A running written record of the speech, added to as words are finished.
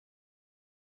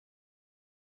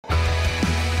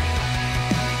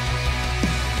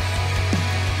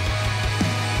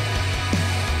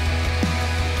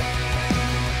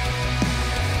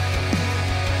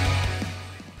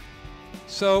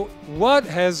So what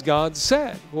has God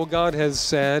said? Well, God has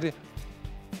said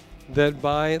that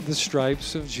by the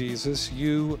stripes of Jesus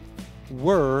you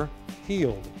were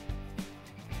healed.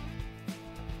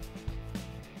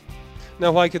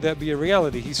 Now, why could that be a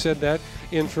reality? He said that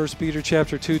in 1 Peter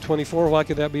chapter 2:24. Why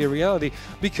could that be a reality?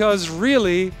 Because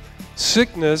really,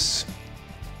 sickness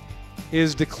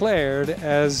is declared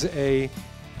as a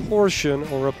portion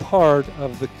or a part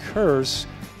of the curse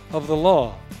of the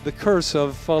law, the curse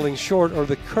of falling short, or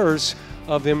the curse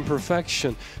of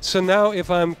imperfection. So now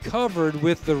if I'm covered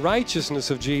with the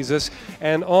righteousness of Jesus,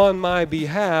 and on my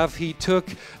behalf he took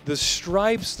the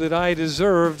stripes that I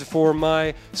deserved for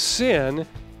my sin,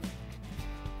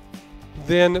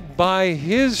 then by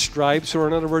his stripes, or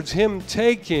in other words, him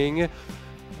taking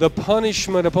the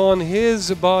punishment upon his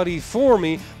body for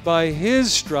me, by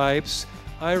his stripes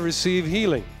I receive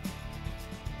healing.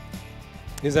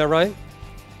 Is that right?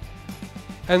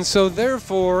 And so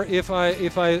therefore, if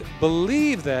I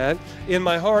believe that in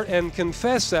my heart and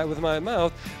confess that with my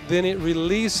mouth, then it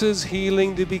releases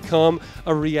healing to become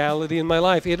a reality in my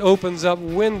life. It opens up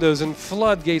windows and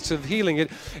floodgates of healing.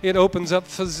 It opens up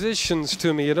physicians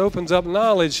to me. It opens up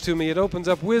knowledge to me. It opens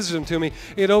up wisdom to me.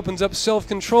 It opens up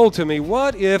self-control to me.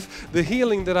 What if the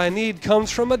healing that I need comes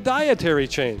from a dietary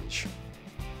change?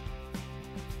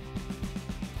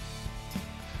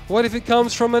 What if it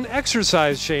comes from an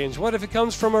exercise change? What if it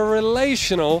comes from a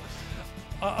relational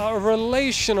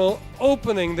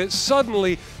opening, that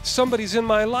suddenly somebody's in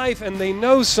my life and they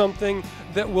know something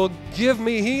that will give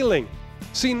me healing?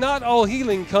 See, not all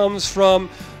healing comes from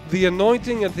the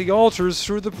anointing at the altars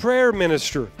through the prayer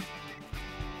minister.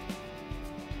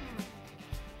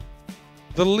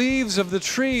 The leaves of the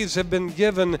trees have been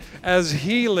given as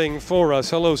healing for us.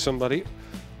 Hello, somebody.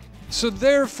 So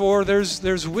therefore,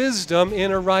 there's wisdom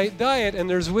in a right diet, and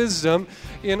there's wisdom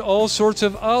in all sorts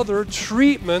of other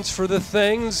treatments for the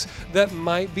things that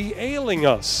might be ailing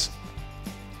us.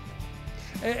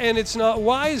 And it's not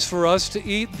wise for us to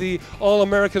eat the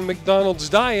all-American McDonald's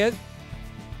diet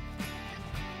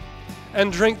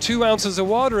and drink 2 ounces of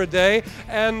water a day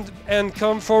and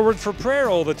come forward for prayer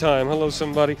all the time. Hello,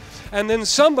 somebody. And then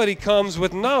somebody comes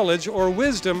with knowledge or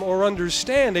wisdom or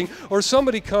understanding, or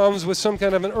somebody comes with some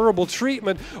kind of an herbal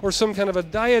treatment or some kind of a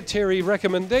dietary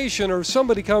recommendation, or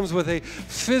somebody comes with a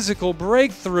physical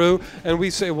breakthrough, and we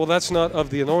say, well, that's not of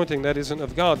the anointing, that isn't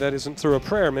of God, that isn't through a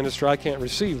prayer minister, I can't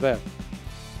receive that.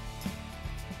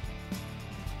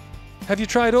 Have you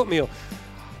tried oatmeal?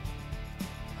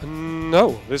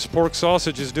 No, this pork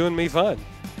sausage is doing me fine.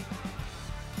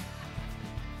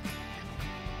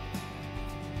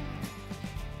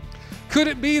 Could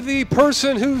it be the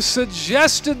person who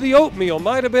suggested the oatmeal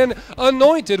might have been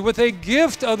anointed with a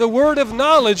gift of the word of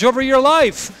knowledge over your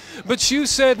life, but you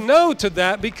said no to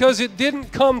that because it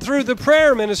didn't come through the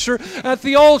prayer minister at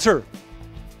the altar?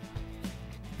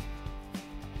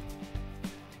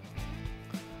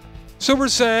 So we're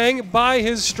saying by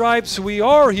his stripes we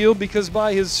are healed, because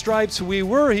by his stripes we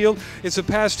were healed. It's a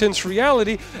past tense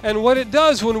reality. And what it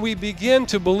does when we begin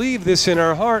to believe this in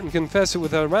our heart and confess it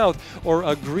with our mouth, or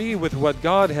agree with what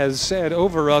God has said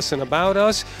over us and about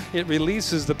us, it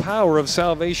releases the power of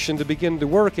salvation to begin to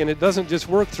work. And it doesn't just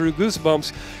work through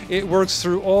goosebumps. It works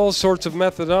through all sorts of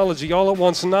methodology. All at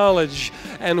once, knowledge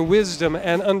and wisdom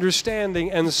and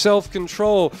understanding and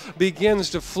self-control begins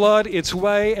to flood its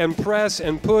way and press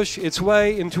and push its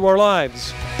way into our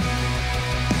lives.